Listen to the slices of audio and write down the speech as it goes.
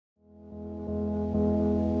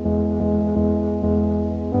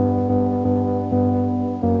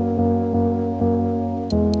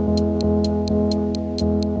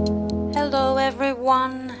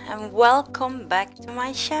welcome back to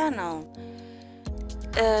my channel.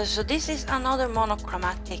 So this is another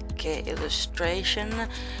monochromatic illustration,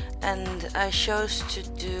 and I chose to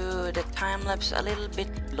do the time-lapse a little bit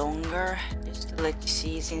longer just to let you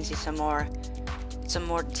see, since it's a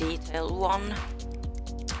more detailed one.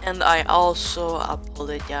 And I also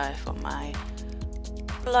apologize for my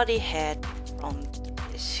bloody head in front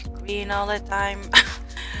of the screen all the time.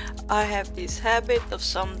 I have this habit of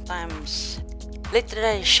sometimes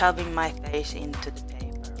literally shoving my face into the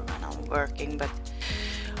paper when I'm working, but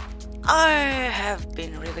I have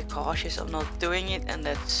been really cautious of not doing it, and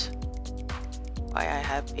that's why I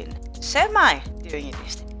have been doing it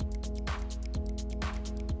instead.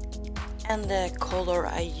 And the color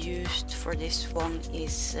I used for this one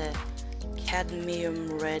is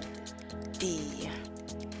Cadmium Red D.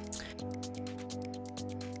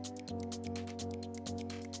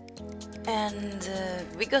 And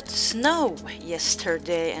we got snow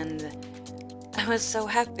yesterday, and I was so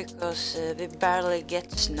happy because we barely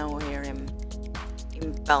get snow here in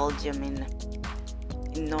Belgium, in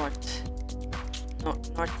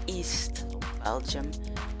northeast of Belgium.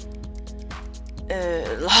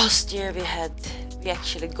 Last year we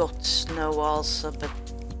actually got snow also, but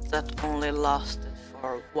that only lasted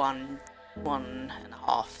for one and a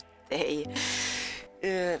half day.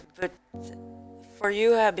 But for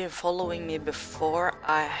you who have been following me before,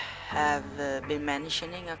 I have been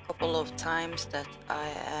mentioning a couple of times that I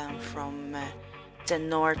am from the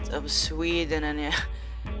north of Sweden, and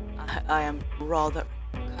I am rather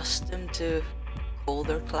accustomed to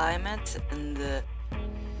colder climate and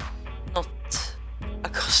not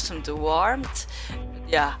accustomed to warmth. But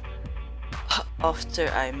yeah, after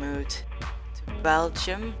I moved to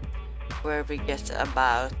Belgium, where we get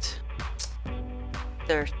about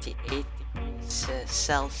 38 degrees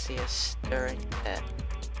Celsius during the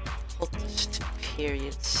hottest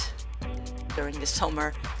periods during the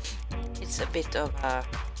summer, it's a bit of a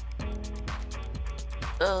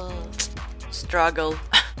struggle.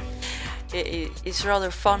 It's rather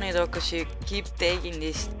funny though, because you keep taking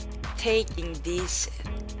these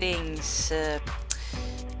things that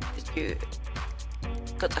you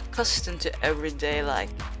got accustomed to every day, like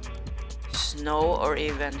snow or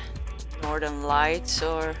even northern lights,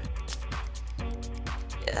 or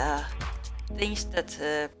things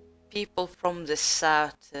that people from the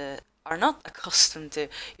south are not accustomed to.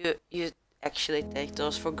 You actually take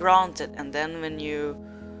those for granted, and then when you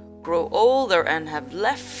grow older and have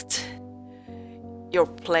left your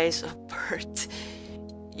place of birth,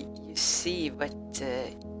 you see what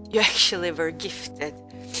you actually were gifted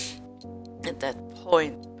at that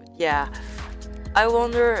point. But yeah, I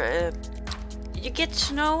wonder, you get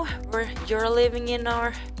snow where you're living in,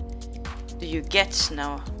 or do you get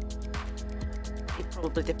snow? It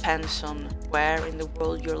probably depends on where in the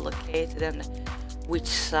world you're located and which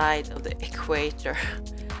side of the equator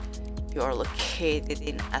you are located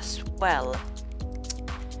in as well.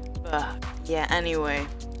 But yeah, anyway,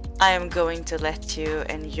 I am going to let you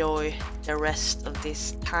enjoy the rest of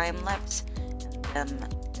this time-lapse, and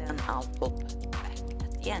then I'll pop back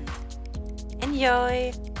at the end.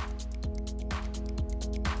 Enjoy!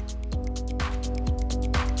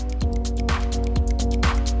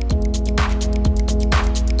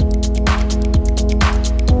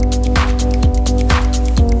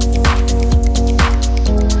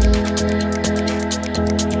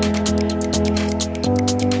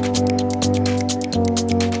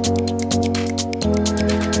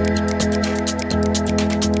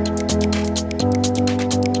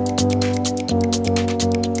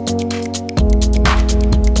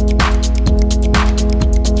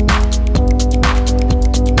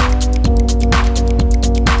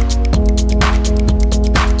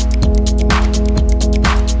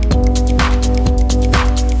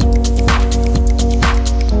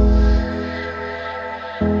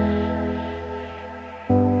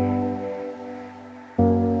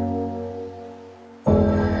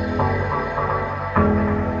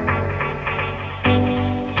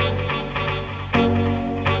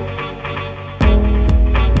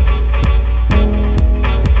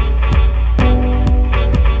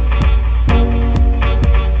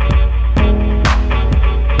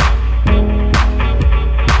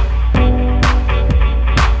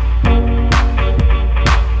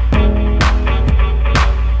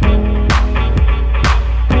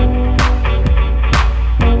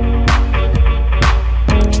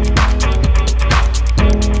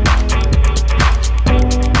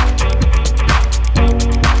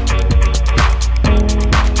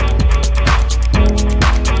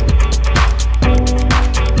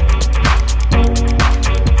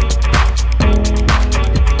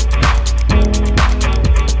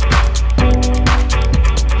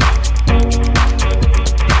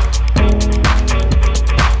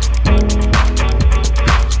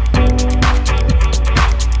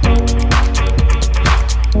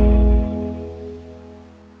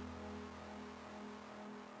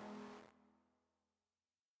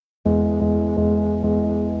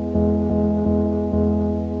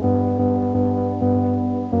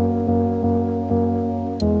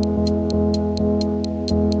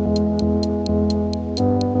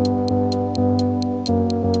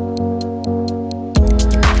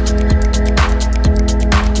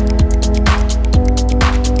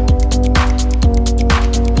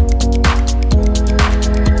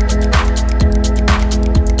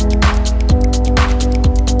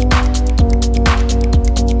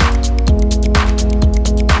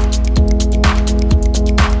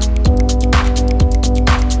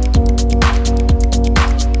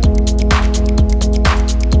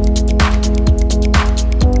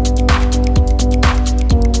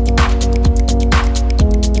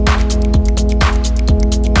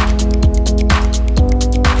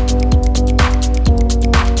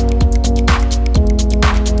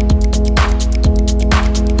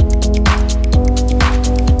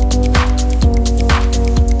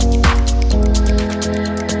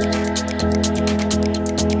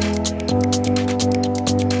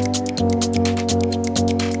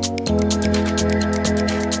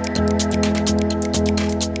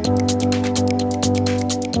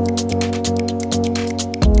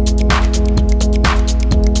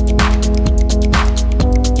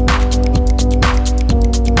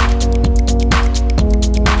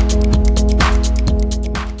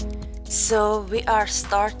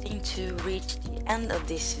 starting to reach the end of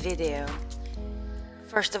this video.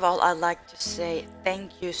 First of all, I'd like to say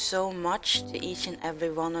thank you so much to each and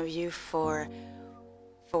every one of you for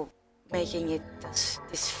making it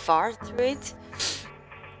this far through it.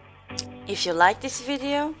 If you like this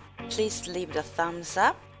video, please leave it a thumbs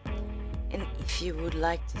up, and if you would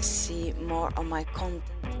like to see more of my content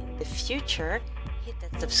in the future, hit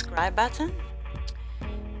that subscribe button.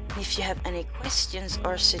 If you have any questions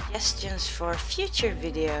or suggestions for future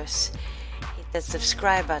videos, hit that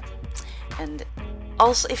subscribe button. And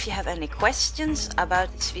also, if you have any questions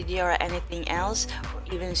about this video or anything else,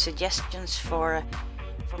 or even suggestions for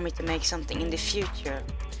me to make something in the future,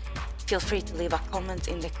 feel free to leave a comment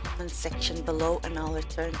in the comment section below, and I'll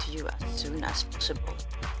return to you as soon as possible.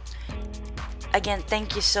 Again,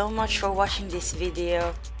 thank you so much for watching this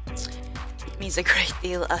video. It means a great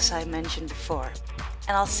deal, as I mentioned before.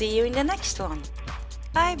 And I'll see you in the next one.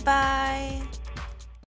 Bye bye!